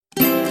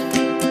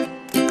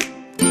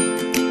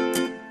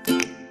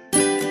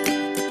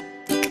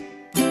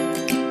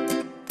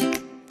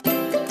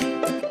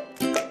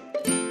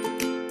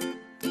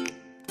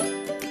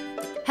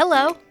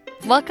Hello,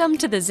 welcome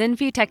to the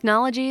ZINFI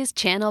Technologies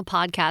channel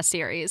podcast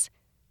series.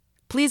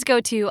 Please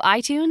go to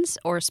iTunes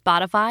or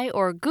Spotify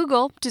or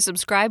Google to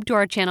subscribe to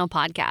our channel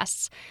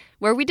podcasts,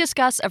 where we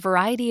discuss a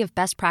variety of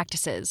best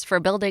practices for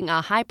building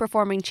a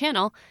high-performing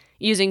channel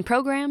using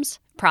programs,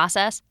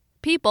 process,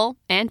 people,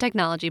 and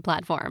technology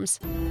platforms.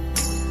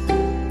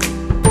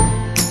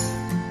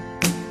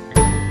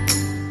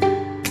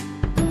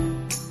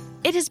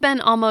 It has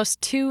been almost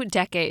 2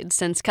 decades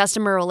since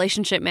customer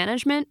relationship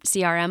management,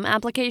 CRM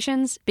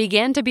applications,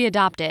 began to be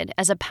adopted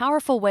as a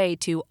powerful way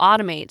to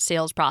automate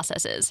sales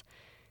processes.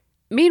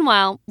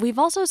 Meanwhile, we've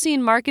also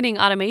seen marketing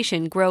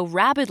automation grow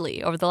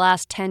rapidly over the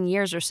last 10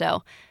 years or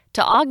so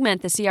to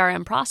augment the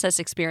CRM process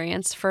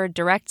experience for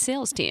direct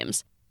sales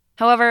teams.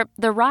 However,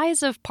 the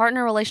rise of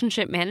partner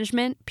relationship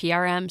management,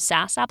 PRM,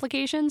 SaaS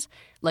applications,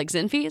 like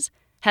ZINFI's,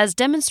 has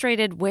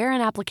demonstrated where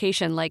an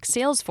application like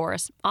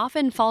Salesforce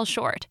often falls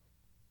short.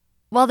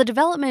 While the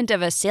development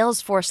of a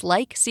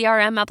Salesforce-like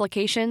CRM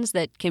applications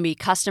that can be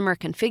customer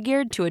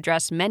configured to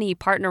address many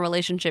partner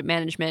relationship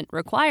management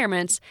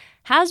requirements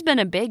has been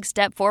a big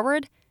step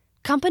forward,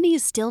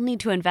 companies still need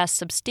to invest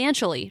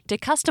substantially to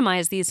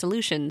customize these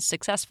solutions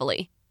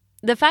successfully.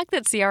 The fact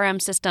that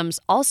CRM systems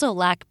also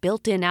lack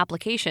built-in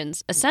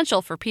applications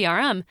essential for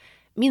PRM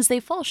means they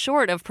fall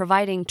short of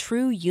providing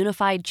true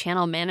unified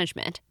channel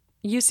management,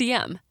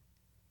 UCM.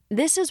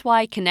 This is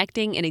why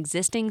connecting an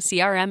existing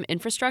CRM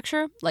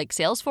infrastructure, like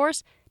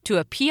Salesforce, to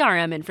a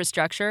PRM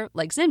infrastructure,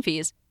 like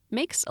ZINFI's,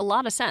 makes a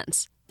lot of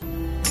sense.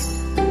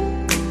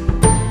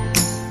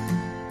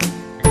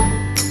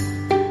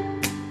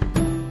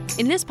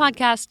 In this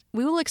podcast,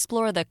 we will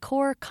explore the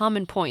core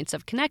common points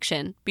of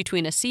connection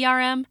between a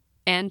CRM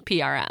and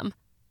PRM.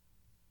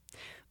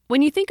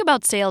 When you think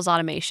about sales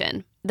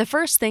automation, the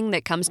first thing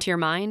that comes to your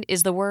mind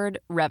is the word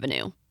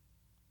revenue.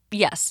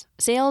 Yes,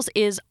 sales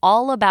is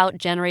all about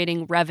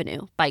generating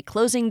revenue by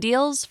closing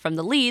deals from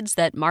the leads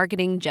that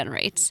marketing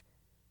generates.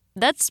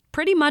 That's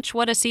pretty much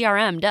what a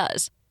CRM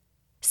does.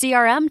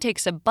 CRM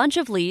takes a bunch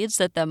of leads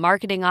that the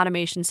marketing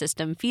automation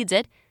system feeds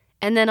it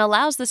and then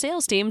allows the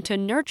sales team to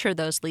nurture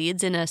those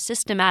leads in a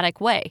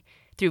systematic way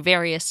through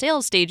various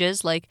sales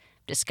stages like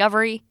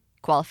discovery,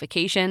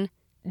 qualification,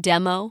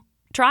 demo,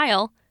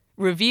 trial,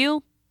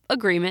 review,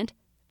 agreement,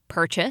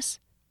 purchase,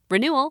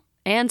 renewal,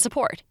 and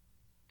support.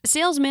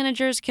 Sales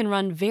managers can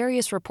run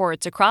various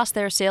reports across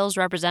their sales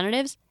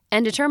representatives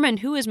and determine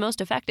who is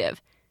most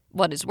effective,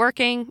 what is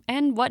working,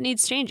 and what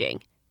needs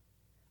changing.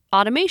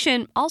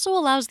 Automation also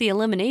allows the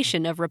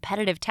elimination of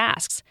repetitive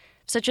tasks,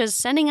 such as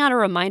sending out a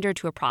reminder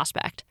to a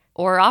prospect,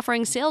 or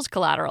offering sales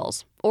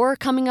collaterals, or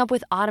coming up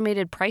with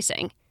automated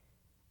pricing.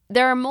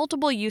 There are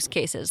multiple use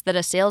cases that a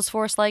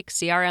Salesforce-like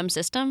CRM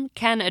system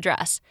can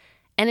address,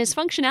 and its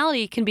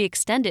functionality can be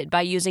extended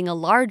by using a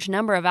large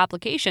number of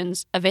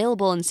applications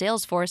available in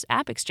Salesforce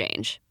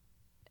AppExchange.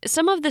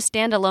 Some of the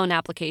standalone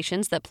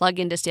applications that plug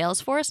into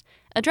Salesforce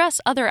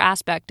address other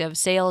aspects of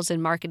sales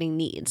and marketing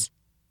needs,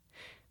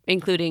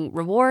 including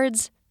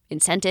rewards,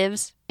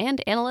 incentives,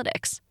 and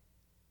analytics.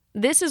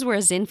 This is where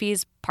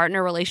ZINFI's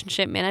partner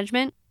relationship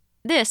management,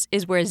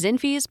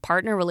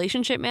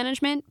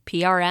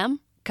 PRM,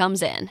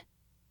 comes in.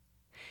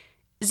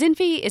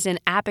 ZINFI is an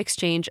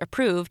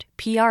AppExchange-approved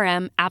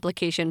PRM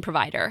application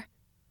provider.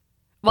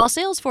 While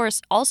Salesforce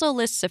also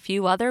lists a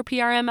few other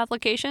PRM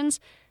applications,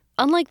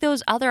 unlike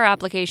those other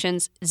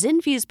applications,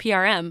 ZINFI's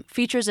PRM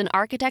features an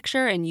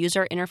architecture and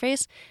user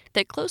interface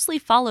that closely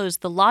follows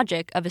the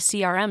logic of a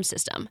CRM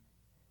system.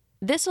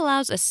 This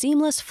allows a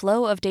seamless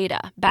flow of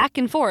data back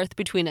and forth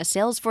between a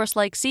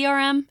Salesforce-like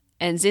CRM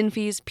and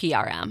ZINFI's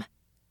PRM.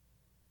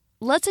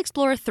 Let's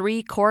explore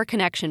 3 core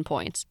connection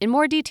points in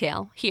more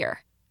detail here.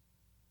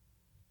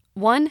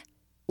 1.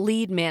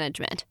 Lead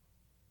management.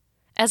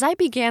 As I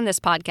began this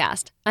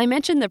podcast, I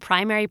mentioned the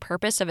primary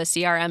purpose of a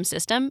CRM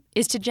system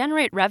is to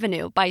generate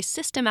revenue by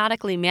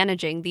systematically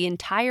managing the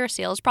entire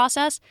sales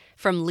process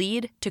from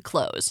lead to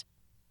close.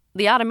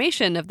 The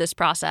automation of this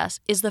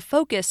process is the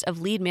focus of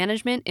lead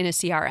management in a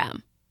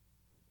CRM.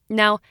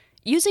 Now,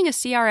 using a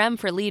CRM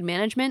for lead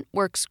management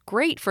works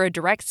great for a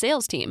direct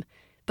sales team,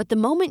 but the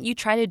moment you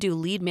try to do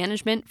lead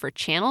management for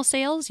channel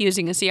sales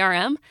using a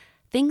CRM,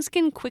 things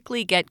can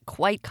quickly get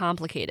quite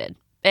complicated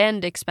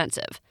and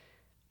expensive.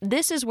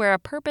 This is where a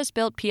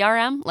purpose-built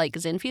PRM like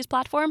ZINFI's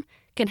platform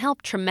can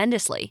help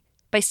tremendously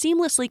by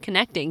seamlessly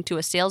connecting to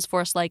a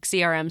Salesforce-like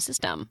CRM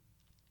system.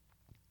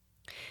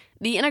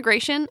 The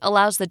integration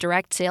allows the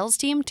direct sales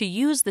team to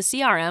use the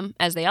CRM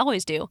as they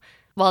always do,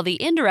 while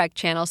the indirect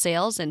channel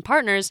sales and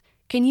partners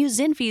can use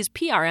ZINFI's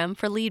PRM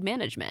for lead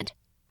management.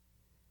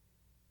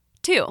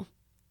 2.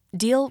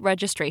 Deal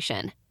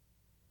registration.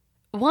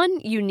 One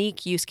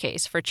unique use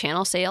case for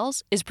channel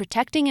sales is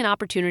protecting an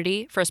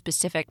opportunity for a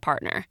specific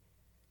partner.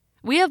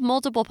 We have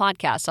multiple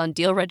podcasts on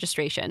deal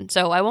registration,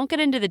 so I won't get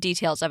into the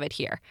details of it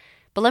here.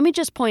 But let me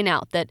just point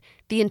out that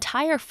the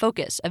entire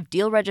focus of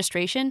deal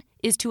registration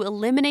is to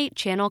eliminate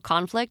channel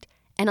conflict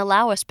and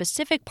allow a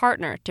specific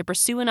partner to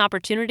pursue an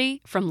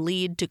opportunity from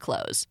lead to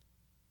close.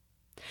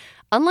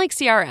 Unlike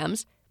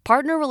CRMs,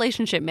 partner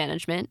relationship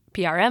management,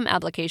 PRM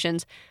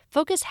applications,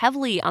 focus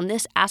heavily on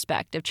this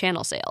aspect of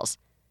channel sales.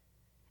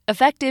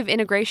 Effective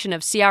integration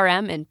of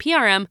CRM and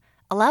PRM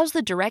allows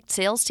the direct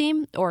sales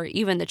team, or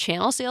even the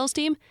channel sales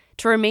team,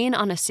 to remain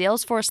on a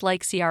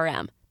Salesforce-like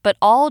CRM, but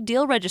all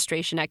deal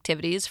registration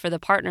activities for the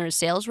partner's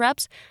sales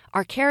reps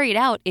are carried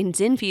out in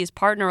ZINFI's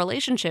Partner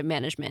Relationship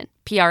Management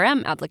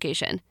PRM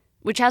application,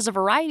 which has a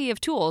variety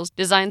of tools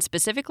designed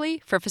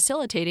specifically for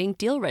facilitating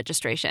deal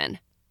registration.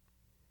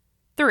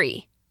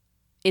 3.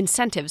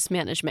 Incentives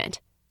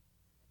management.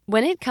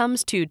 When it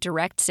comes to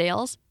direct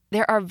sales,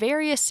 there are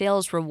various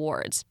sales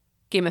rewards,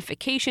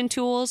 gamification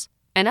tools,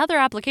 and other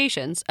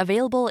applications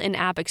available in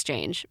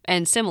AppExchange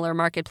and similar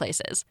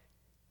marketplaces.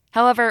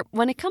 However,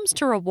 when it comes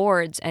to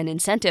rewards and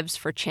incentives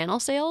for channel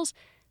sales,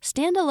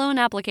 standalone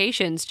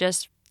applications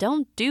just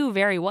don't do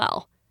very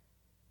well.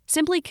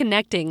 Simply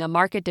connecting a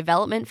market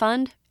development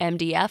fund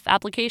 (MDF)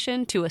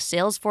 application to a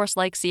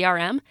Salesforce-like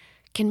CRM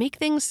can make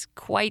things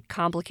quite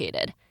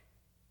complicated.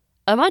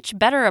 A much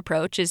better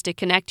approach is to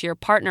connect your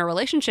partner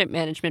relationship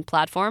management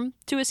platform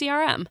to a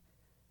CRM.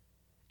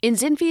 In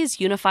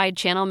ZINFI's unified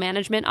channel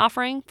management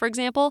offering, for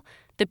example,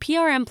 the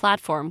PRM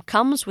platform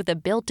comes with a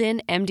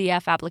built-in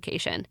MDF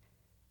application.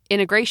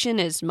 Integration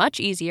is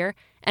much easier,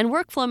 and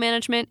workflow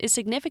management is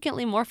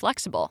significantly more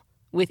flexible,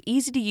 with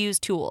easy-to-use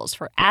tools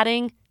for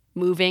adding,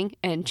 moving,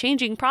 and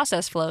changing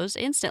process flows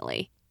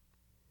instantly.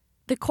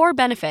 The core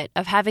benefit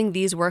of having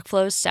these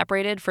workflows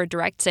separated for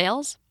direct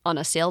sales on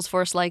a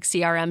Salesforce-like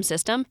CRM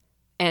system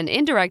and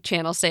indirect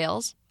channel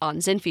sales on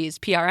ZINFI's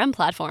PRM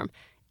platform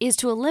is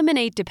to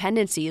eliminate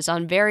dependencies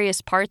on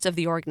various parts of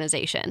the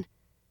organization.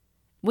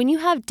 When you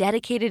have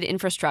dedicated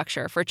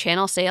infrastructure for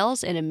channel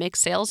sales in a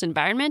mixed sales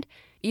environment,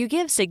 you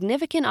give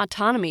significant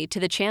autonomy to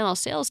the channel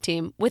sales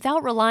team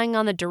without relying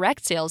on the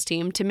direct sales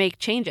team to make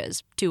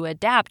changes to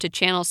adapt to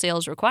channel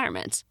sales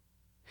requirements.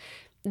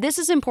 This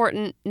is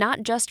important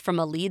not just from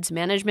a leads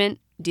management,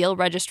 deal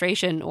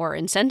registration, or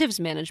incentives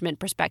management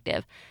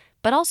perspective,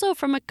 but also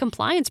from a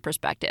compliance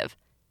perspective.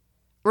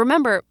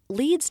 Remember,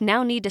 leads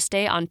now need to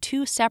stay on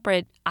two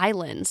separate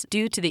islands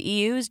due to the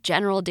EU's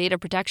General Data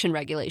Protection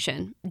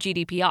Regulation,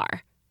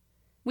 GDPR.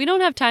 We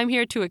don't have time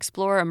here to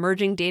explore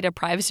emerging data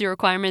privacy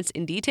requirements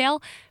in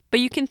detail,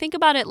 but you can think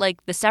about it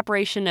like the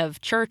separation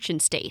of church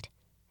and state.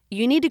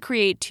 You need to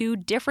create two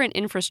different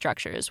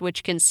infrastructures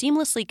which can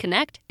seamlessly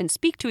connect and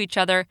speak to each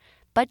other,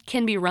 but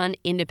can be run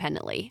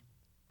independently.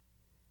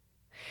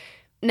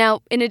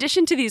 Now, in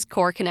addition to these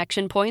core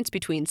connection points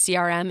between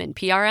CRM and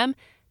PRM,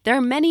 there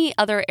are many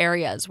other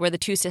areas where the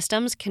two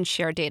systems can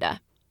share data,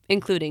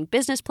 including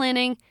business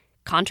planning,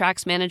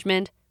 contracts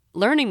management,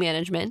 learning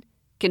management,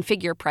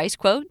 configure price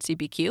quote,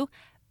 CPQ,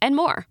 and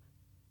more.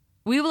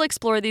 We will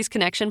explore these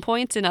connection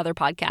points in other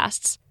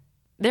podcasts.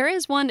 There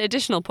is one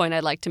additional point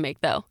I'd like to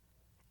make, though.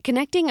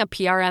 Connecting a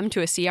PRM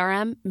to a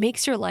CRM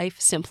makes your life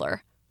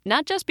simpler,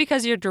 not just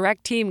because your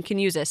direct team can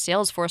use a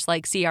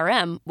Salesforce-like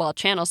CRM while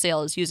channel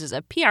sales uses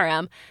a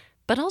PRM,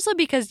 but also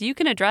because you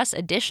can address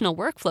additional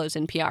workflows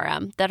in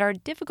PRM that are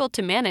difficult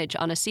to manage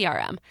on a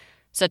CRM,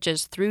 such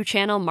as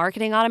through-channel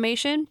marketing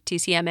automation,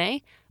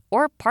 TCMA,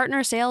 or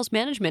partner sales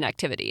management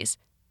activities.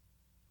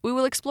 We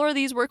will explore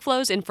these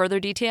workflows in further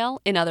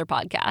detail in other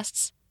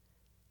podcasts.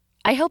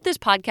 I hope this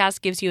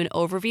podcast gives you an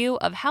overview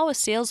of how a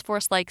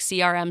Salesforce-like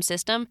CRM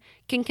system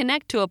can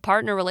connect to a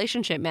partner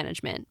relationship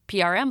management,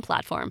 PRM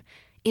platform,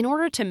 in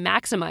order to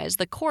maximize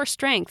the core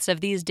strengths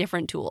of these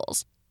different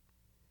tools.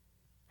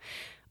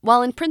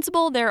 While in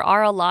principle there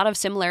are a lot of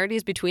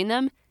similarities between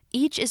them,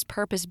 each is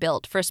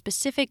purpose-built for a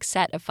specific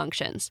set of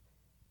functions.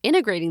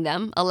 Integrating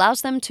them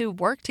allows them to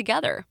work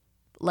together,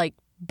 like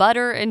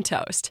butter and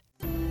toast.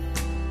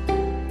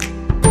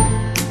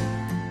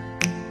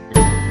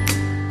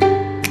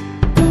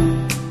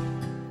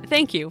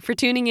 Thank you for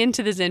tuning in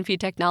to the ZINFI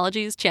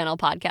Technologies channel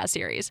podcast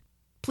series.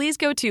 Please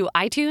go to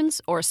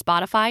iTunes or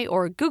Spotify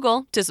or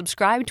Google to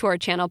subscribe to our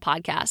channel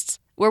podcasts,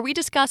 where we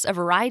discuss a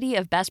variety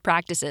of best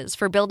practices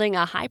for building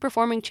a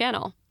high-performing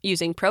channel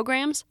using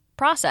programs,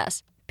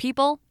 process,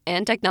 people,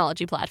 and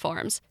technology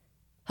platforms.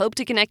 Hope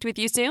to connect with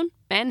you soon,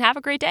 and have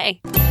a great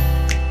day.